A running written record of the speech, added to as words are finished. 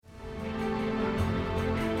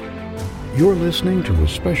You're listening to a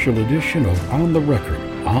special edition of On the Record,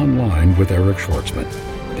 Online with Eric Schwartzman,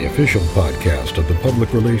 the official podcast of the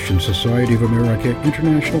Public Relations Society of America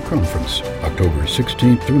International Conference, October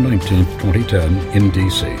 16th through 19th, 2010 in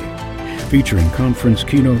D.C., featuring conference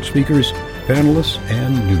keynote speakers, panelists,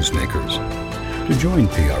 and newsmakers. To join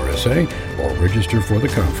PRSA or register for the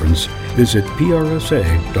conference, visit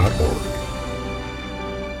prsa.org.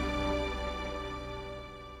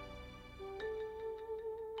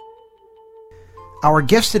 Our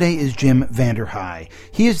guest today is Jim Vanderhei.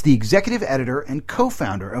 He is the executive editor and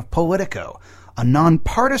co-founder of Politico, a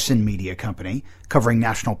nonpartisan media company covering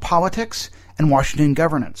national politics and Washington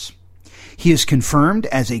governance. He is confirmed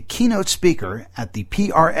as a keynote speaker at the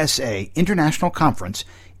PRSA International Conference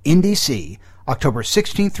in D.C., October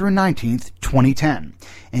 16th through 19th, 2010,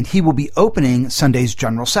 and he will be opening Sunday's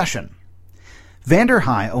general session.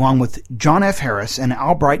 Vanderhei, along with John F. Harris and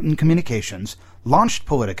Al Brighton Communications, launched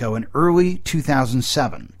Politico in early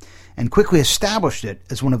 2007 and quickly established it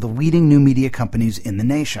as one of the leading new media companies in the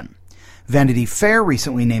nation. Vanity Fair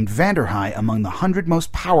recently named Vanderhei among the 100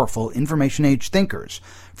 most powerful information-age thinkers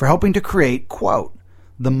for helping to create, quote,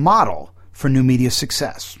 the model for new media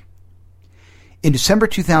success. In December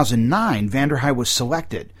 2009, Vanderhei was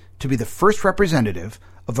selected to be the first representative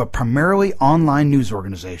of a primarily online news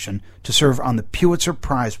organization to serve on the Pulitzer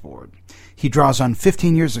Prize Board. He draws on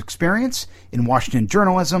 15 years' experience in Washington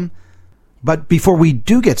journalism. But before we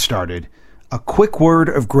do get started, a quick word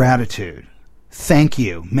of gratitude. Thank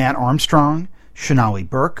you, Matt Armstrong, Shonali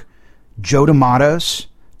Burke, Joe DeMattos,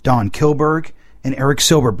 Don Kilberg, and Eric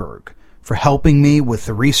Silverberg for helping me with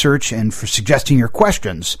the research and for suggesting your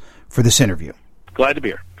questions for this interview. Glad to be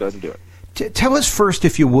here. Glad to do it. Tell us first,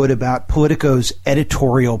 if you would, about Politico's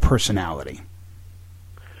editorial personality.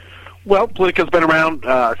 Well, Politico's been around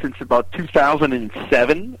since about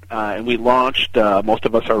 2007, and we launched, most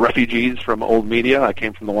of us are refugees from old media. I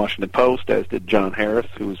came from the Washington Post, as did John Harris,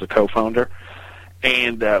 who was a co-founder.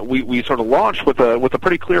 And we sort of launched with a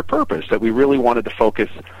pretty clear purpose, that we really wanted to focus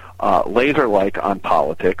laser-like on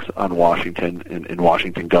politics, on Washington and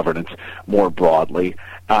Washington governance more broadly.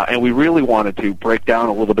 And we really wanted to break down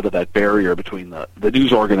a little bit of that barrier between the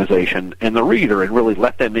news organization and the reader and really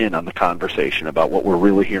let them in on the conversation about what we're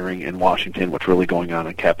really hearing in Washington, what's really going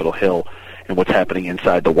on Capitol Hill, and what's happening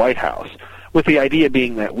inside the White House. With the idea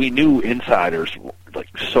being that we knew insiders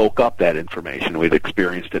soak up that information. We'd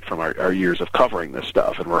experienced it from our years of covering this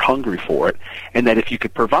stuff, and we're hungry for it. And that if you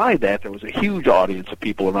could provide that, there was a huge audience of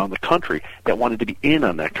people around the country that wanted to be in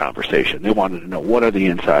on that conversation. They wanted to know, what are the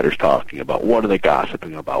insiders talking about? What are they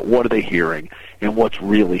gossiping about? What are they hearing? And what's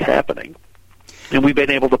really happening? And we've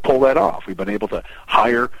been able to pull that off. We've been able to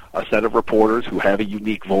hire a set of reporters who have a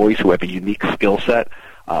unique voice, who have a unique skill set.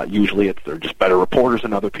 Usually they're just better reporters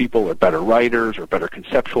than other people, or better writers, or better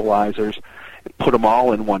conceptualizers. Put them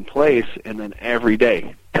all in one place, and then every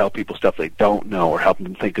day tell people stuff they don't know, or help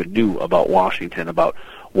them think anew about Washington, about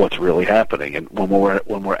what's really happening. And when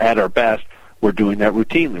we're at our best, we're doing that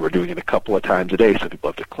routinely. We're doing it a couple of times a day, so people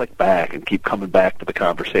have to click back and keep coming back to the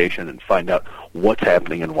conversation and find out what's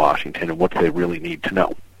happening in Washington and what they really need to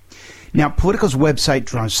know. Now, Politico's website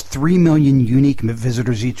draws 3 million unique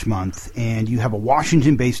visitors each month, and you have a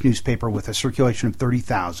Washington-based newspaper with a circulation of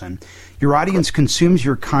 30,000. Your audience consumes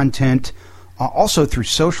your content also through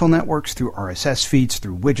social networks, through RSS feeds,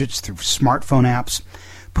 through widgets, through smartphone apps.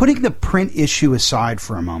 Putting the print issue aside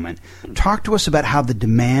for a moment, talk to us about how the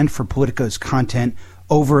demand for Politico's content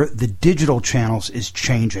over the digital channels is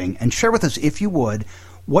changing, and share with us, if you would,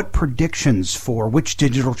 what predictions for which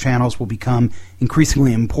digital channels will become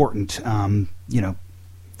increasingly important, from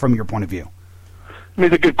your point of view. I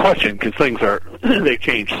mean, it's a good question, because things they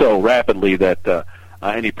change so rapidly that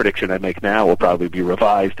any prediction I make now will probably be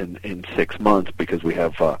revised in 6 months, because we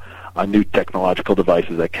have new technological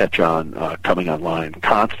devices that catch on coming online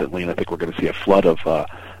constantly, and I think we're going to see a flood of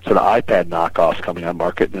sort of iPad knockoffs coming on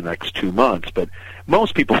market in the next 2 months. But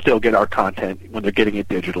most people still get our content when they're getting it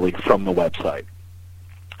digitally from the website.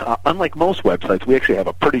 Unlike most websites, we actually have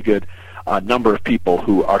a pretty good number of people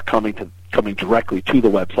who are coming directly to the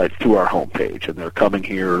website through our homepage, and they're coming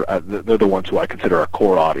here. They're the ones who I consider our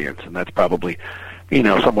core audience, and that's probably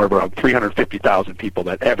somewhere around 350,000 people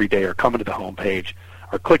that every day are coming to the homepage,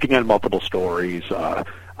 are clicking on multiple stories.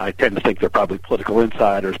 I tend to think they're probably political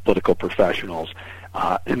insiders, political professionals,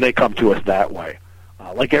 and they come to us that way.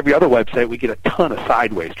 Like every other website, we get a ton of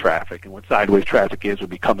sideways traffic, and what sideways traffic is would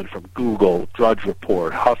be coming from Google, Drudge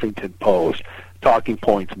Report, Huffington Post, Talking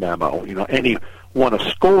Points Memo, any one of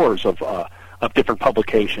scores of different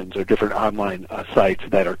publications or different online sites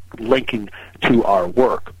that are linking to our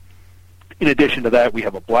work. In addition to that, we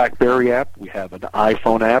have a BlackBerry app, we have an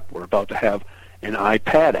iPhone app, we're about to have an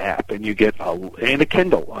iPad app, and you get and a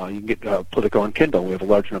Kindle. You can get Politico on Kindle. We have a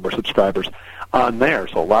large number of subscribers on there,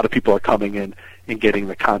 so a lot of people are coming in and getting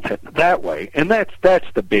the content that way. And that's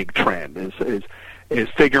the big trend is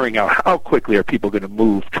figuring out how quickly are people going to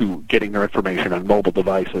move to getting their information on mobile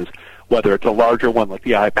devices, whether it's a larger one like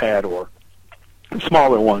the iPad or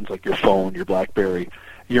smaller ones like your phone, your BlackBerry,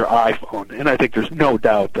 your iPhone. And I think there's no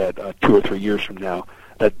doubt that 2 or 3 years from now,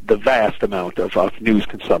 that the vast amount of news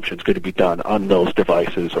consumption is going to be done on those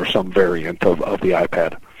devices or some variant of the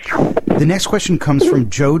iPad. The next question comes from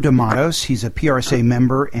Joe D'Amatos. He's a PRSA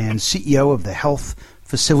member and CEO of the Health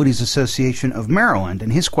Facilities Association of Maryland.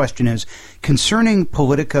 And his question is, concerning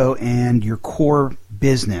Politico and your core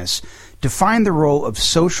business, define the role of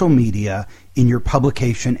social media in your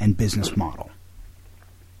publication and business model.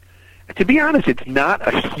 To be honest, it's not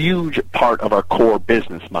a huge part of our core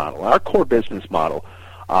business model. Our core business model,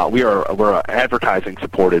 we're an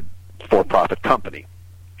advertising-supported for-profit company.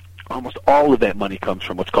 Almost all of that money comes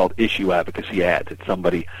from what's called issue advocacy ads. It's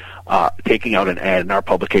somebody taking out an ad in our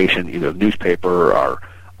publication, either newspaper or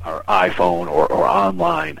our iPhone or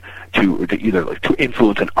online, to either to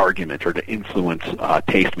influence an argument or to influence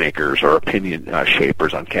tastemakers or opinion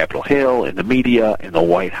shapers on Capitol Hill, in the media, in the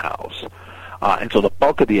White House. And so the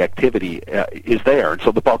bulk of the activity is there, and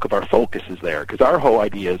so the bulk of our focus is there, because our whole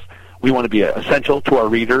idea is we want to be essential to our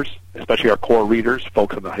readers, especially our core readers,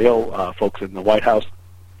 folks on the Hill, folks in the White House,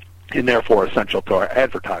 and therefore essential to our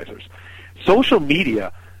advertisers. Social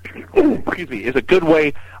media, is a good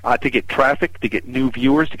way to get traffic, to get new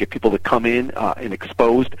viewers, to get people to come in and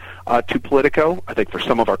exposed to Politico. I think for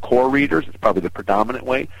some of our core readers, it's probably the predominant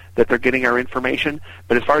way that they're getting our information.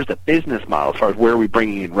 But as far as the business model, as far as where we're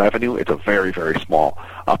bringing in revenue, it's a very, very small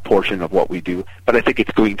portion of what we do. But I think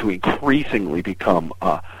it's going to increasingly become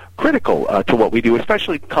critical to what we do,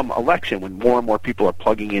 especially come election, when more and more people are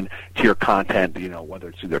plugging in to your content, whether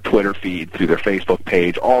it's through their Twitter feed, through their Facebook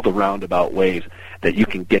page, all the roundabout ways that you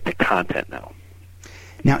can get to content now.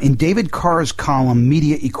 Now, in David Carr's column,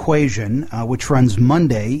 Media Equation, which runs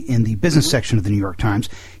Monday in the business section of the New York Times,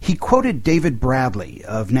 he quoted David Bradley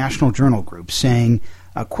of National Journal Group saying,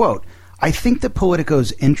 quote, "I think that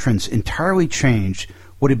Politico's entrance entirely changed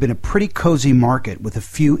what had been a pretty cozy market with a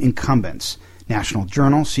few incumbents, National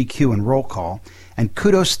Journal, CQ, and Roll Call, and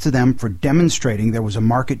kudos to them for demonstrating there was a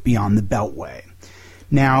market beyond the Beltway."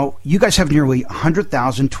 Now, you guys have nearly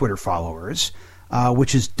 100,000 Twitter followers,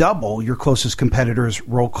 which is double your closest competitors,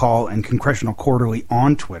 Roll Call and Congressional Quarterly,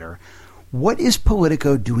 on Twitter. What is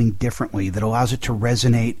Politico doing differently that allows it to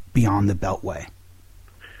resonate beyond the Beltway?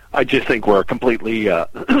 I just think we're a completely a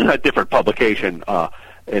different publication,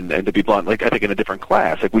 and to be blunt, I think in a different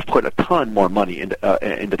class. We've put a ton more money into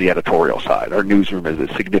the editorial side. Our newsroom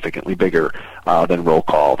is significantly bigger than Roll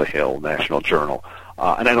Call, The Hill, National Journal.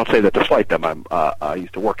 And I don't say that to slight them. I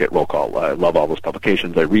used to work at Roll Call. I love all those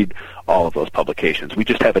publications. I read all of those publications. We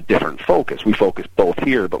just have a different focus. We focus both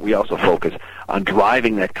here, but we also focus on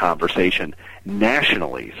driving that conversation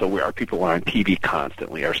nationally. So our people are on TV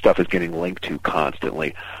constantly. Our stuff is getting linked to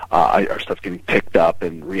constantly. Our stuff's getting picked up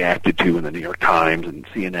and reacted to in the New York Times and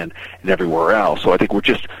CNN and everywhere else. So I think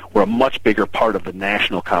we're a much bigger part of the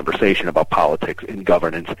national conversation about politics and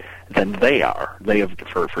governance than they are. They have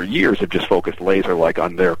for years have just focused laser-like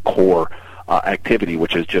on their core activity,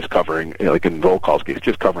 which is just covering, like in Roll Call's case,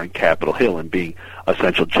 just covering Capitol Hill and being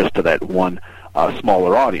essential just to that one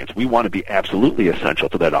smaller audience. We want to be absolutely essential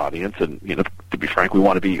to that audience, and to be frank, we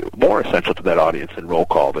want to be more essential to that audience than Roll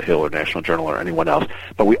Call, The Hill, or National Journal, or anyone else.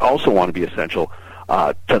 But we also want to be essential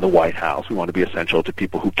to the White House. We want to be essential to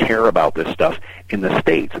people who care about this stuff in the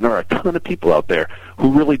states. And there are a ton of people out there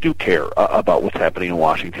who really do care about what's happening in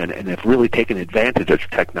Washington, and have really taken advantage of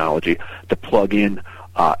technology to plug in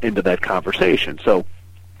into that conversation. So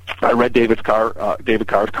I read David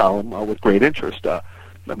Carr's column with great interest.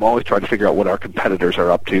 I'm always trying to figure out what our competitors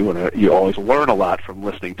are up to, and you always learn a lot from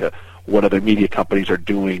listening to what other media companies are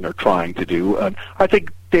doing or trying to do. And I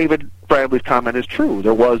think David Bradley's comment is true.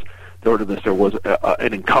 There was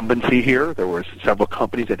an incumbency here. There were several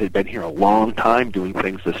companies that had been here a long time doing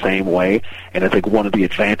things the same way, and I think one of the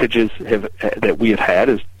advantages that we have had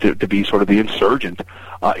is to be sort of the insurgent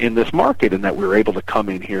in this market, and that we were able to come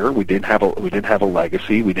in here. We didn't have a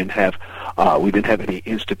legacy. We didn't have any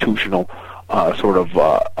institutional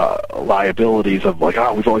liabilities of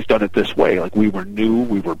we've always done it this way. We were new,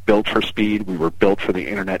 we were built for speed, we were built for the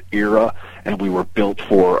internet era, and we were built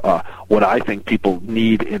for what I think people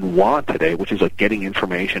need and want today, which is getting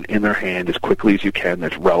information in their hand as quickly as you can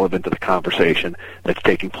that's relevant to the conversation that's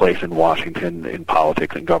taking place in Washington in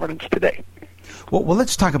politics and governance today. Well,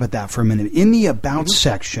 let's talk about that for a minute. In the About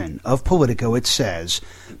section of Politico, it says,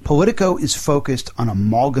 Politico is focused on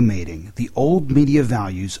amalgamating the old media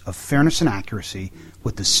values of fairness and accuracy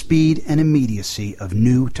with the speed and immediacy of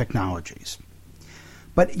new technologies.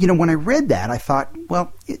 But, when I read that, I thought,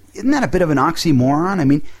 well, isn't that a bit of an oxymoron? I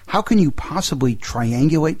mean, how can you possibly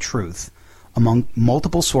triangulate truth among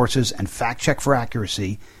multiple sources and fact-check for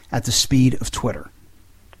accuracy at the speed of Twitter?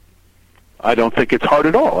 I don't think it's hard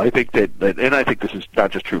at all. I think that and I think this is not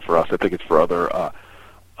just true for us. I think it's for other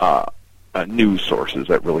news sources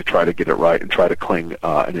that really try to get it right and try to cling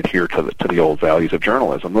and adhere to the old values of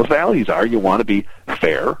journalism. Those values are: you want to be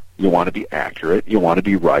fair, you want to be accurate, you want to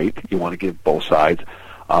be right, you want to give both sides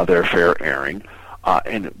their fair airing,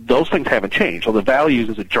 and those things haven't changed. So the values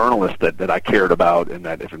as a journalist that I cared about and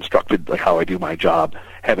that have instructed like how I do my job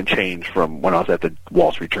haven't changed from when I was at the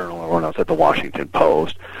Wall Street Journal or when I was at the Washington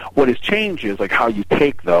Post. What has changed is like how you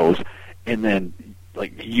take those and then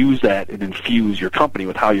like use that and infuse your company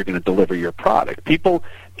with how you're going to deliver your product. People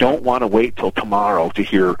don't want to wait till tomorrow to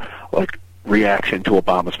hear like reaction to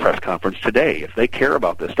Obama's press conference today. If they care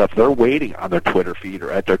about this stuff, they're waiting on their Twitter feed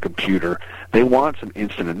or at their computer. They want some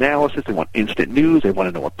instant analysis. They want instant news. They want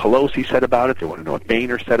to know what Pelosi said about it. They want to know what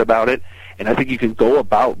Boehner said about it. And I think you can go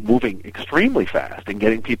about moving extremely fast and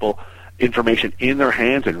getting people information in their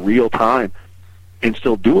hands in real time and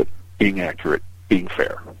still do it being accurate, being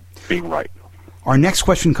fair, being right. Our next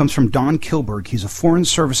question comes from Don Kilberg. He's a Foreign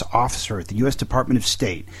Service officer at the U.S. Department of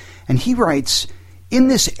State. And he writes, in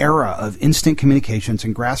this era of instant communications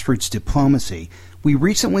and grassroots diplomacy, we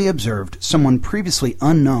recently observed someone previously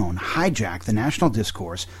unknown hijack the national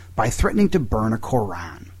discourse by threatening to burn a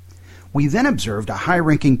Koran. We then observed a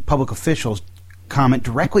high-ranking public official comment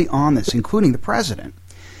directly on this, including the president.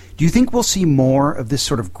 Do you think we'll see more of this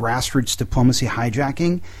sort of grassroots diplomacy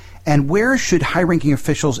hijacking? And where should high-ranking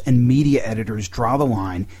officials and media editors draw the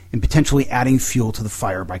line in potentially adding fuel to the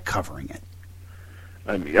fire by covering it?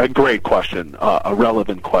 I mean, a great question, a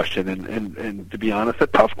relevant question, and to be honest, a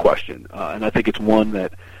tough question. And I think it's one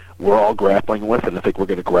that we're all grappling with, and I think we're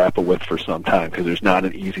going to grapple with for some time because there's not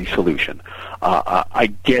an easy solution.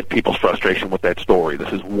 I get people's frustration with that story.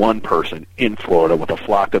 This is one person in Florida with a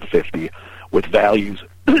flock of 50 with values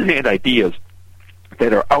and ideas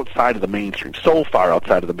that are outside of the mainstream, so far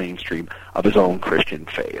outside of the mainstream of his own Christian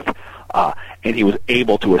faith. And he was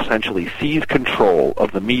able to essentially seize control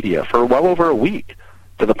of the media for well over a week,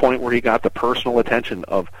 to the point where he got the personal attention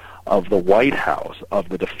of the White House, of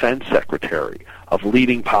the defense secretary, of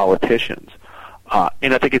leading politicians.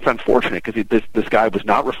 And I think it's unfortunate because this guy was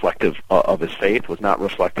not reflective of his faith, was not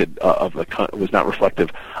reflective of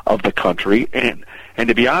the country, and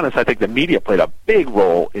to be honest, I think the media played a big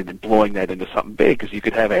role in blowing that into something big, because you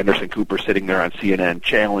could have Anderson Cooper sitting there on CNN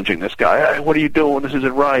challenging this guy. Hey, what are you doing? This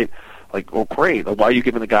isn't right. Like, well, great. Why are you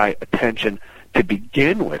giving the guy attention to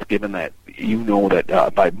begin with, given that you know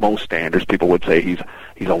that by most standards people would say he's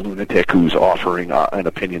a lunatic who's offering an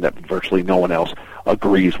opinion that virtually no one else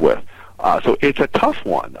agrees with. So it's a tough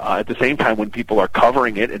one. At the same time, when people are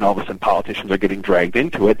covering it and all of a sudden politicians are getting dragged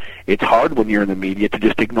into it, it's hard when you're in the media to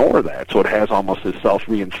just ignore that. So it has almost this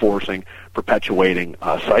self-reinforcing, perpetuating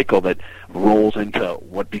cycle that rolls into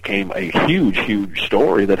what became a huge, huge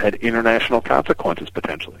story that had international consequences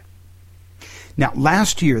potentially. Now,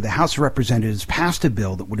 last year, the House of Representatives passed a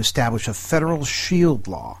bill that would establish a federal shield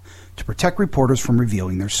law to protect reporters from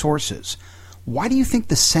revealing their sources. Why do you think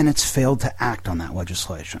the Senate's failed to act on that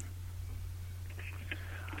legislation?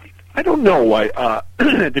 I don't know why.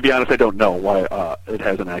 To be honest, I don't know why it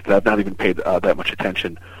hasn't acted. I've not even paid that much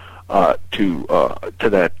attention to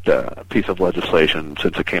that piece of legislation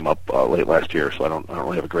since it came up late last year. So I don't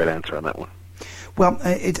really have a great answer on that one. Well,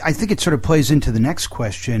 I think it sort of plays into the next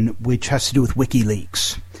question, which has to do with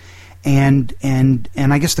WikiLeaks. And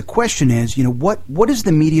I guess the question is, what is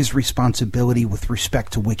the media's responsibility with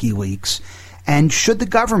respect to WikiLeaks? And should the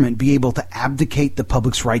government be able to abdicate the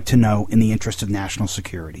public's right to know in the interest of national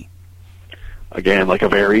security? Again, like a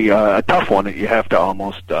very tough one. You have to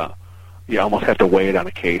almost have to weigh it on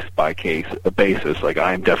a case by case basis. Like,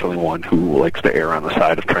 I'm definitely one who likes to err on the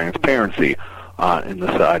side of transparency, in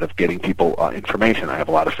the side of getting people information. I have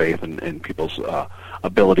a lot of faith in people's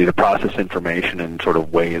ability to process information and sort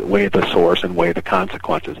of weigh the source and weigh the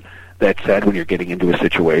consequences. That said, when you're getting into a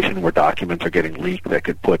situation where documents are getting leaked that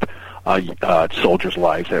could put soldiers'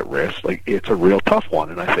 lives at risk, like, it's a real tough one.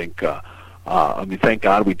 And I think, thank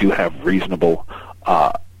God we do have reasonable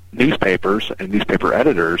newspapers and newspaper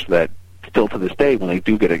editors that still to this day, when they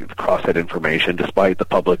do get across that information, despite the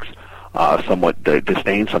public's somewhat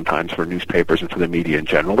disdain sometimes for newspapers and for the media in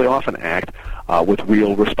general. They often act with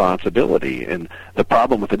real responsibility. And the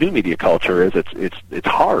problem with the new media culture is it's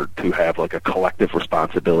hard to have like a collective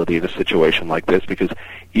responsibility in a situation like this, because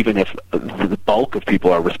even if the bulk of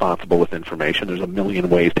people are responsible with information, there's a million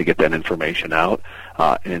ways to get that information out.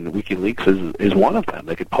 And WikiLeaks is one of them.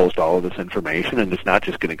 They could post all of this information, and it's not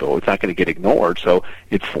just going to go, it's not going to get ignored. So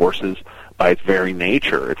it forces, by its very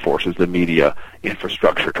nature, it forces the media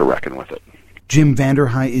infrastructure to reckon with it. Jim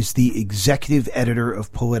Vanderhei is the executive editor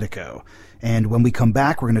of Politico. And when we come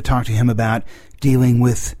back, we're going to talk to him about dealing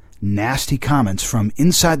with nasty comments from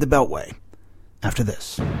inside the Beltway. After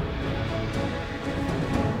this.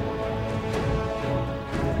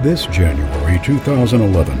 This January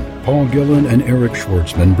 2011, Paul Gillen and Eric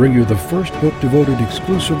Schwartzman bring you the first book devoted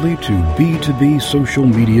exclusively to B2B social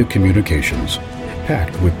media communications.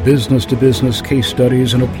 Packed with business-to-business case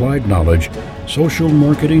studies and applied knowledge, Social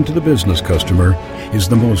Marketing to the Business Customer is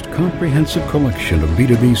the most comprehensive collection of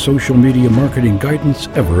B2B social media marketing guidance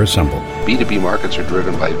ever assembled. B2B markets are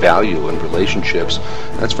driven by value and relationships.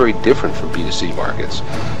 That's very different from B2C markets.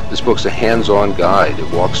 This book's a hands-on guide.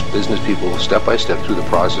 It walks business people step by step through the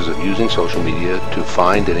process of using social media to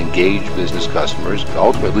find and engage business customers and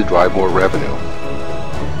ultimately drive more revenue.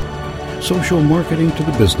 Social Marketing to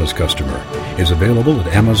the Business Customer is available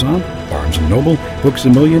at Amazon, Barnes & Noble, Books A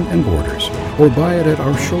Million, and Borders, or buy it at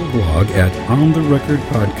our show blog at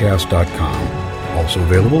ontherecordpodcast.com. Also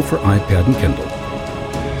available for iPad and Kindle.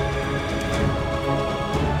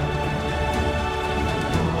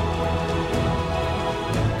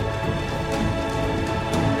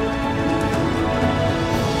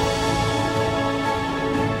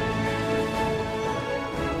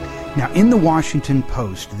 Now, in the Washington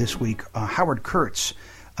Post this week, Howard Kurtz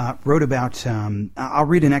wrote about, I'll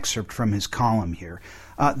read an excerpt from his column here.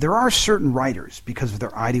 There are certain writers, because of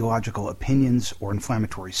their ideological opinions or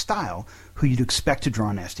inflammatory style, who you'd expect to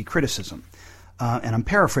draw nasty criticism. And I'm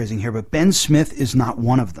paraphrasing here, but Ben Smith is not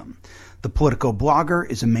one of them. The Politico blogger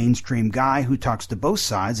is a mainstream guy who talks to both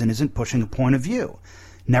sides and isn't pushing a point of view.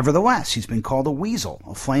 Nevertheless, he's been called a weasel,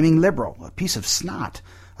 a flaming liberal, a piece of snot,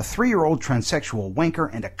 a 3-year-old transsexual wanker,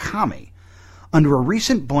 and a commie. Under a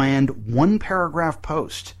recent bland one-paragraph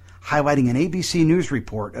post highlighting an ABC News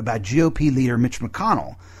report about GOP leader Mitch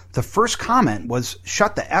McConnell, the first comment was,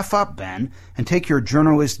 "Shut the F up, Ben, and take your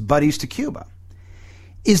journalist buddies to Cuba."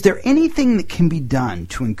 Is there anything that can be done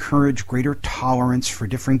to encourage greater tolerance for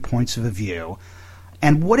differing points of view?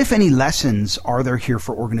 And what, if any, lessons are there here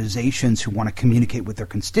for organizations who want to communicate with their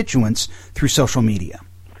constituents through social media?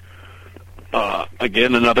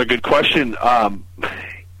 Again, another good question.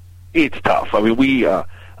 It's tough. I mean, we,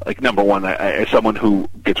 number one, as someone who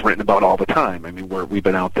gets written about all the time, I mean, we've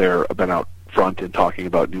been out front and talking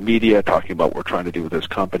about new media, talking about what we're trying to do with this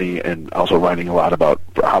company, and also writing a lot about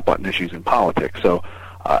hot button issues in politics. So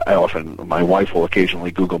my wife will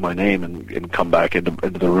occasionally Google my name and come back into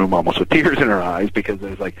the room almost with tears in her eyes, because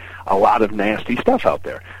there's like a lot of nasty stuff out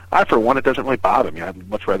there. For one, it doesn't really bother me. I'd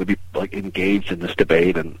much rather be like engaged in this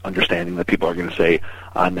debate and understanding that people are going to say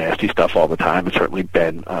nasty stuff all the time. And certainly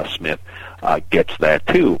Ben Smith gets that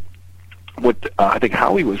too. What I think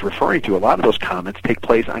Howie was referring to, a lot of those comments take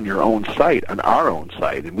place on your own site, on our own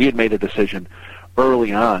site, and we had made a decision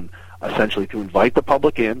early on, essentially, to invite the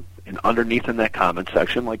public in, and underneath in that comment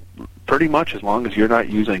section, like pretty much as long as you're not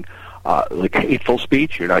using like hateful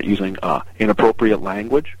speech, you're not using inappropriate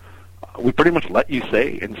language, we pretty much let you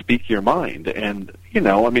say and speak your mind. And,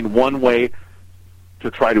 one way to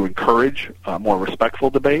try to encourage more respectful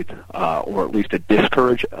debate, or at least to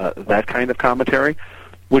discourage that kind of commentary,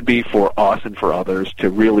 would be for us and for others to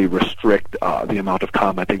really restrict the amount of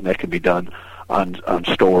commenting that can be done on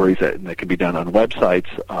stories that can be done on websites,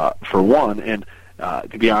 for one. And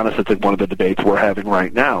to be honest, it's one of the debates we're having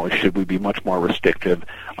right now, is should we be much more restrictive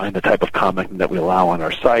on the type of commenting that we allow on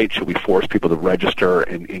our site? Should we force people to register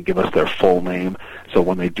and give us their full name, so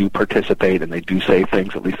when they do participate and they do say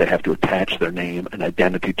things, at least they have to attach their name and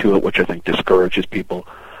identity to it, which I think discourages people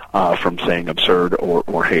from saying absurd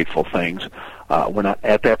or hateful things. We're not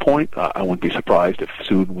at that point. I wouldn't be surprised if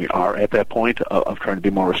soon we are at that point of trying to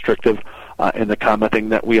be more restrictive in the commenting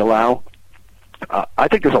that we allow. I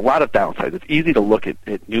think there's a lot of downsides. It's easy to look at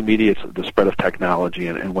new media, the spread of technology,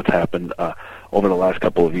 and what's happened over the last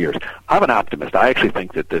couple of years. I'm an optimist. I actually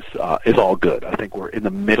think that this is all good. I think we're in the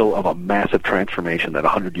middle of a massive transformation that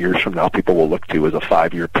 100 years from now people will look to as a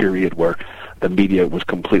 5-year period where the media was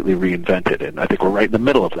completely reinvented. And I think we're right in the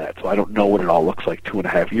middle of that. So I don't know what it all looks like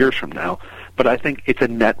 2.5 years from now. But I think it's a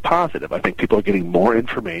net positive. I think people are getting more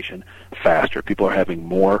information faster. People are having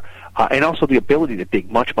more, and also the ability to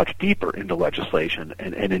dig much, much deeper into legislation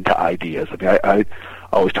and into ideas. I mean, I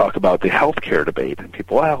always talk about the health care debate, and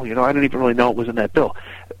people, well, you know, I didn't even really know it was in that bill.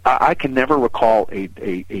 I can never recall a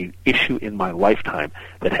issue in my lifetime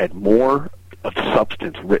that had more of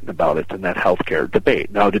substance written about it than that healthcare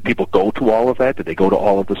debate. Now, did people go to all of that? Did they go to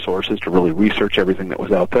all of the sources to really research everything that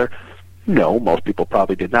was out there? No, most people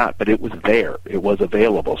probably did not, but it was there. It was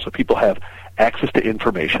available. So people have access to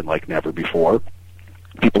information like never before.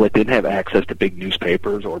 People that didn't have access to big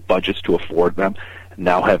newspapers or budgets to afford them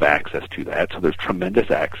now have access to that. So there's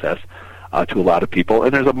tremendous access to a lot of people,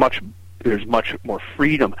 and there's much more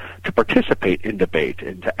freedom to participate in debate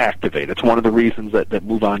and to activate. It's one of the reasons that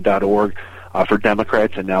MoveOn.org for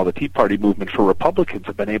Democrats and now the Tea Party movement for Republicans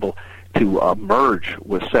have been able to merge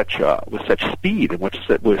with such speed and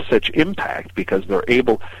with such impact, because they're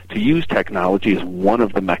able to use technology as one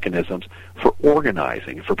of the mechanisms for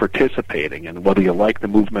organizing, for participating. And whether you like the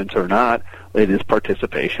movements or not, it is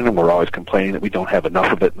participation, and we're always complaining that we don't have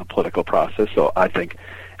enough of it in the political process. So I think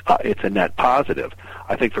it's a net positive.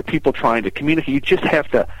 I think for people trying to communicate, you just have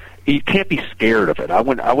to. You can't be scared of it. I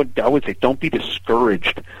would say don't be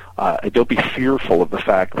discouraged. Don't be fearful of the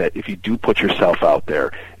fact that if you do put yourself out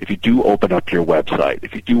there, if you do open up your website,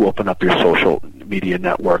 if you do open up your social media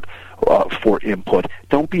network for input,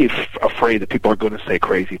 don't be afraid that people are going to say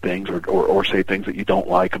crazy things or say things that you don't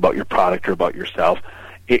like about your product or about yourself.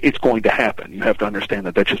 It's going to happen. You have to understand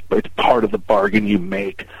that it's part of the bargain you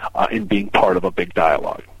make in being part of a big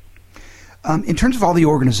dialogue. In terms of all the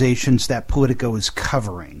organizations that Politico is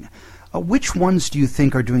covering, which ones do you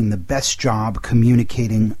think are doing the best job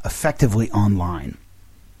communicating effectively online?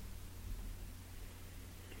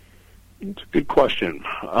 It's a good question.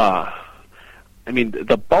 I mean,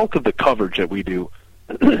 the bulk of the coverage that we do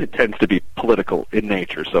tends to be political in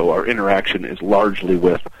nature, so our interaction is largely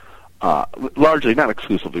with, largely, not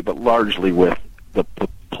exclusively, but largely with the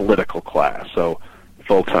political class. So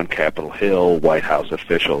folks on Capitol Hill, White House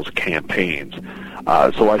officials, campaigns.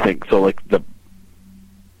 So I think, the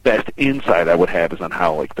best insight I would have is on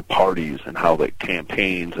how, like, the parties and how the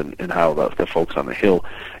campaigns and how the folks on the Hill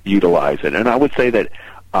utilize it. And I would say that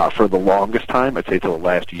for the longest time, I'd say till the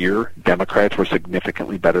last year, Democrats were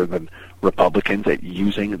significantly better than Republicans at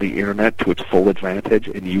using the Internet to its full advantage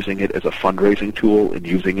and using it as a fundraising tool and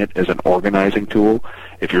using it as an organizing tool.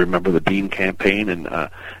 If you remember the Dean campaign in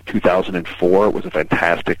 2004, it was a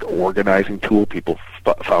fantastic organizing tool. People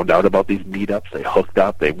found out about these meetups. They hooked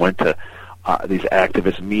up. They went to these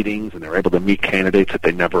activist meetings, and they were able to meet candidates that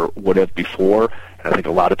they never would have before. And I think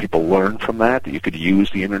a lot of people learned from that you could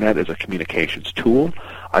use the Internet as a communications tool.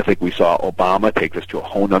 I think we saw Obama take this to a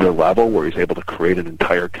whole other level, where he's able to create an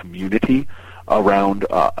entire community around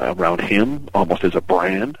him, almost as a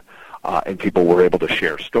brand. And people were able to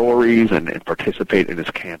share stories and participate in his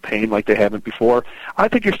campaign like they haven't before. I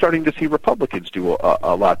think you're starting to see Republicans do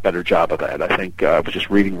a lot better job of that. I think I was just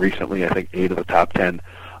reading recently, I think 8 of the top 10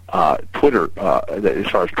 Twitter, as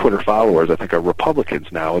far as Twitter followers, I think are Republicans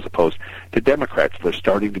now as opposed to Democrats. They're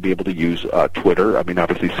starting to be able to use Twitter. I mean,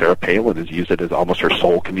 obviously Sarah Palin has used it as almost her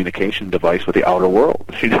sole communication device with the outer world.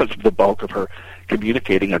 She does the bulk of her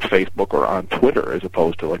communicating on Facebook or on Twitter as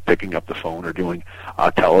opposed to, like, picking up the phone or doing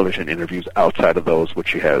television interviews outside of those which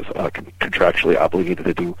she has contractually obligated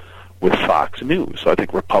to do with Fox News. So I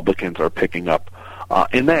think Republicans are picking up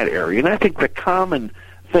in that area. And I think the common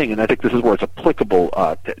thing, and I think this is where it's applicable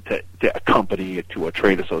to a company, to a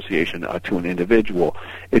trade association, to an individual.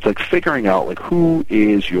 It's like figuring out, like, who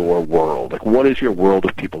is your world? Like, what is your world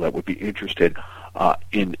of people that would be interested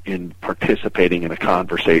in participating in a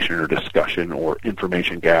conversation or discussion or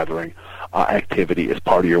information gathering activity as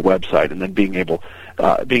part of your website, and then being able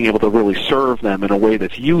to really serve them in a way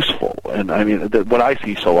that's useful. And I mean, what I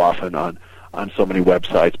see so often on so many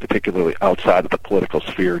websites, particularly outside of the political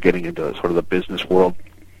sphere, getting into sort of the business world,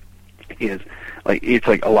 is it's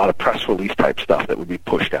like a lot of press release type stuff that would be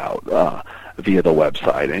pushed out via the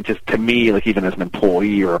website. And just to me, like, even as an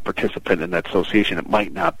employee or a participant in that association, it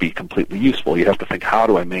might not be completely useful. You have to think, how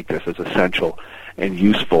do I make this as essential and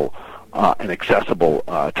useful and accessible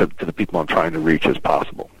to the people I'm trying to reach as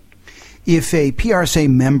possible? If a PRSA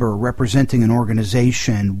member representing an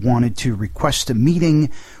organization wanted to request a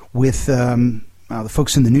meeting with the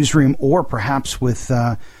folks in the newsroom, or perhaps with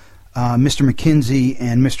Mr. McKinsey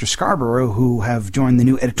and Mr. Scarborough, who have joined the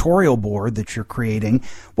new editorial board that you're creating,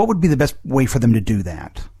 what would be the best way for them to do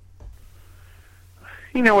that?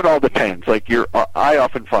 You know, it all depends. Like I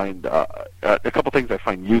often find a couple things I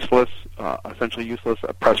find useless, essentially useless.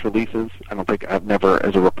 Press releases. I've never,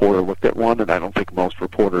 as a reporter, looked at one, and I don't think most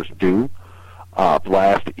reporters do.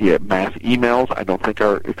 Mass emails, I don't think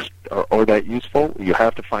are that useful. You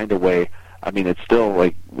have to find a way. I mean, it's still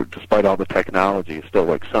like, despite all the technology, it's still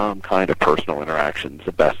like some kind of personal interaction is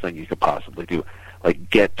the best thing you could possibly do. Like,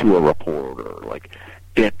 get to a reporter, like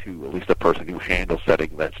get to at least a person who handles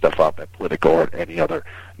setting that stuff up at Politico or at any other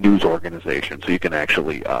news organization, so you can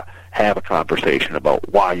actually have a conversation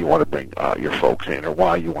about why you want to bring your folks in, or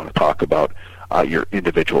why you want to talk about your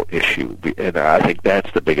individual issue. And I think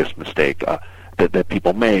that's the biggest mistake that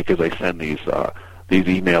people make, is they send these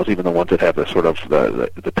emails, even the ones that have the sort of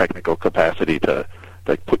the technical capacity to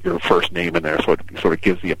put your first name in there, so it sort of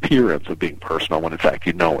gives the appearance of being personal when in fact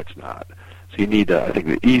you know it's not. So you need to, I think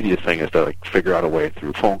the easiest thing is to figure out a way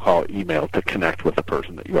through phone call, email, to connect with the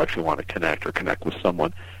person that you actually want to connect, or connect with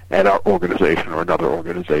someone at our organization or another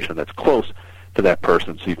organization that's close to that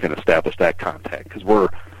person, so you can establish that contact. Because we're,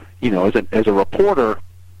 as a reporter,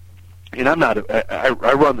 and I'm not, I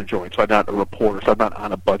run the joint, so I'm not a reporter, so I'm not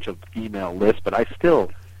on a bunch of email lists, but I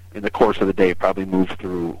still, in the course of the day, probably move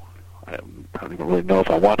through, I don't even really know if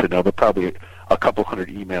I want to know, but probably a couple hundred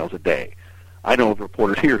emails a day. I know of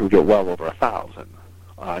reporters here who get well over 1,000.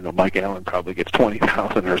 I know Mike Allen probably gets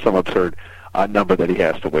 20,000 or some absurd number that he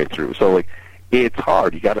has to wade through. So, it's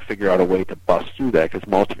hard. You got to figure out a way to bust through that, because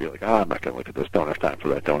most of you are like, I'm not going to look at this, don't have time for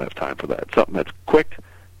that, don't have time for that. Something that's quick,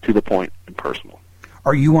 to the point, and personal.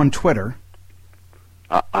 Are you on Twitter?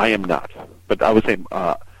 I am not. But I would say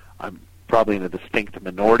I'm probably in a distinct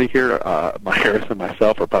minority here. Harris and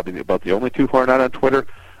myself are probably about the only two who are not on Twitter.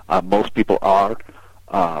 Most people are.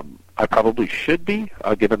 I probably should be,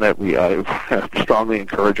 given that we strongly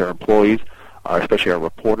encourage our employees, especially our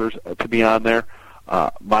reporters, to be on there.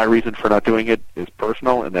 My reason for not doing it is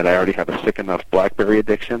personal, and that I already have a sick enough BlackBerry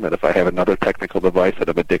addiction that if I have another technical device that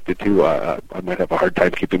I'm addicted to, I might have a hard time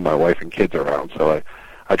keeping my wife and kids around. So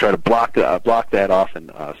I try to block that off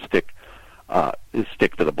and stick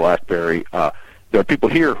to the BlackBerry. There are people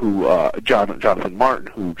here who, Jonathan Martin,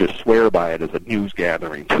 who just swear by it as a news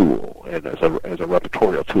gathering tool and as a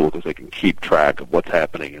repertorial tool, because they can keep track of what's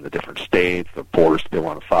happening in the different states, the reporters they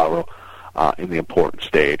want to follow in the important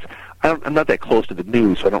states. I'm not that close to the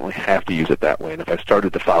news, so I don't really have to use it that way. And if I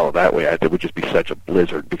started to follow that way, it would just be such a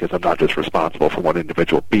blizzard, because I'm not just responsible for one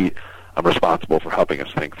individual beat. I'm responsible for helping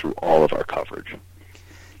us think through all of our coverage.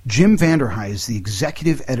 Jim Vanderhei is the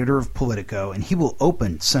executive editor of Politico, and he will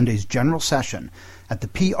open Sunday's general session at the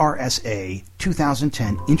PRSA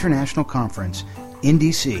 2010 International Conference in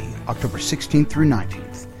D.C., October 16th through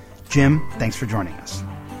 19th. Jim, thanks for joining us.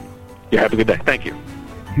 Yeah, have a good day. Thank you.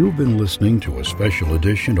 You've been listening to a special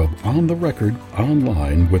edition of On the Record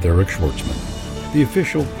Online with Eric Schwartzman, the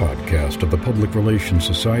official podcast of the Public Relations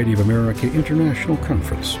Society of America International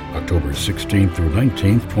Conference, October 16th through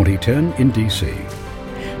 19th, 2010 in D.C.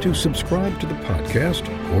 To subscribe to the podcast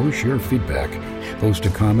or share feedback, post a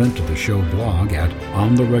comment to the show blog at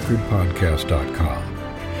ontherecordpodcast.com.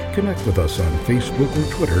 Connect with us on Facebook or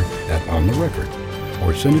Twitter at On The Record,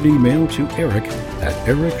 or send an email to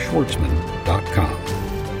eric@ericschwartzman.com.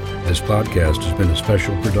 This podcast has been a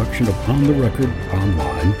special production of On the Record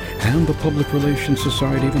Online and the Public Relations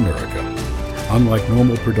Society of America. Unlike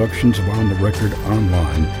normal productions of On the Record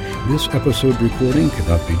Online, this episode recording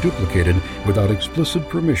cannot be duplicated without explicit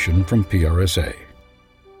permission from PRSA.